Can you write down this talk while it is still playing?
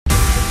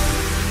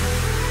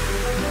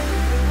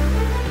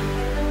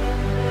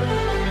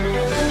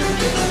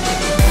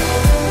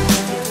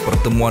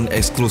Pertemuan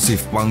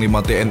eksklusif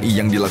Panglima TNI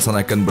yang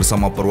dilaksanakan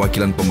bersama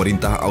perwakilan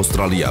pemerintah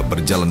Australia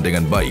berjalan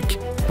dengan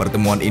baik.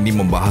 Pertemuan ini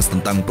membahas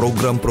tentang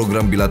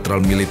program-program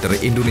bilateral militer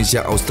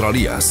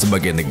Indonesia-Australia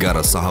sebagai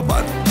negara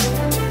sahabat.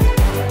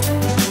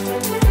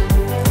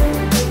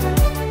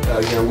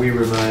 We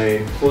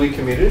remain fully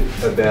committed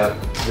about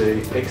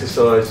the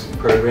exercise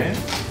program,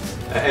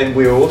 and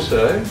we're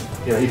also,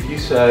 if you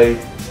say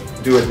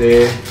do it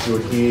there, do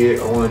it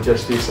here, I want to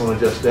adjust this, I want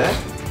to adjust that,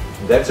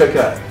 that's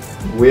okay.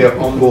 We're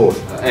on board,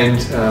 and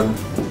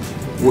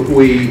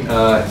we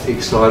are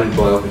excited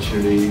by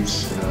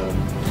opportunities,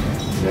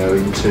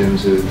 in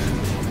terms of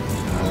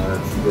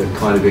the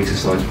kind of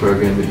exercise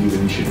program that you've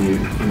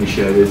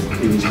initiated.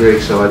 It is very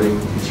exciting.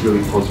 It's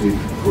really positive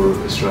for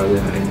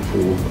Australia and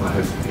for, I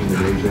hope,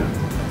 Indonesia.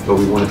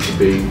 But we want it to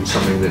be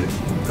something that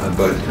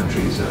both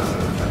countries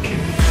are keen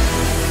to.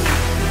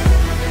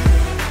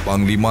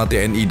 Panglima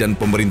TNI dan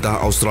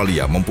pemerintah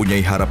Australia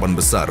mempunyai harapan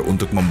besar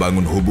untuk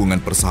membangun hubungan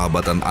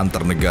persahabatan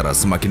antar negara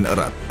semakin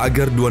erat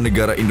agar dua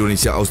negara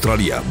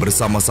Indonesia-Australia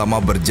bersama-sama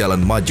berjalan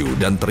maju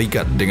dan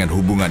terikat dengan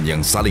hubungan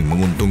yang saling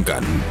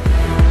menguntungkan.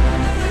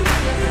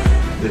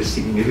 The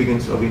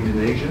significance of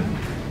Indonesia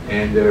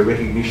and the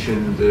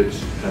recognition that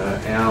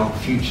our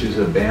futures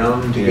are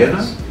bound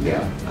together. Yes.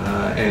 Yeah.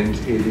 And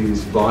it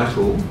is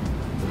vital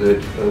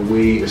that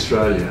we,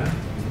 Australia,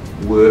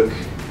 work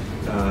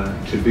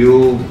to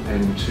build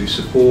and to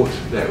support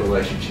that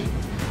relationship.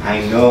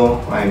 I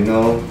know. I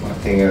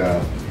think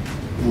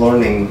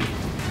learning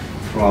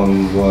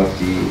from what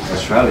the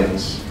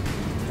Australians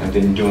have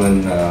been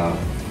doing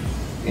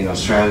in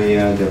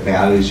Australia, the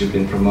values you've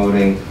been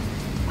promoting,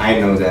 I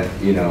know that,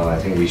 I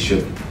think we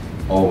should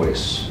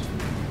always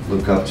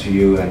look up to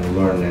you and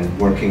learn and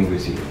working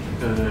with you.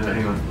 No,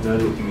 hang on. No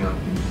looking up.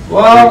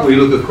 Well, we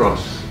look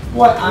across.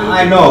 Well,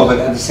 I know,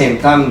 but at the same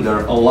time, there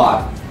are a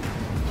lot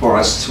for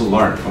us to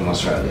learn from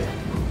Australia.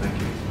 Thank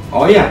you.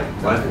 Oh yeah,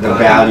 the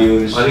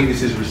values. I think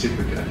this is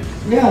reciprocated.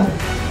 Yeah.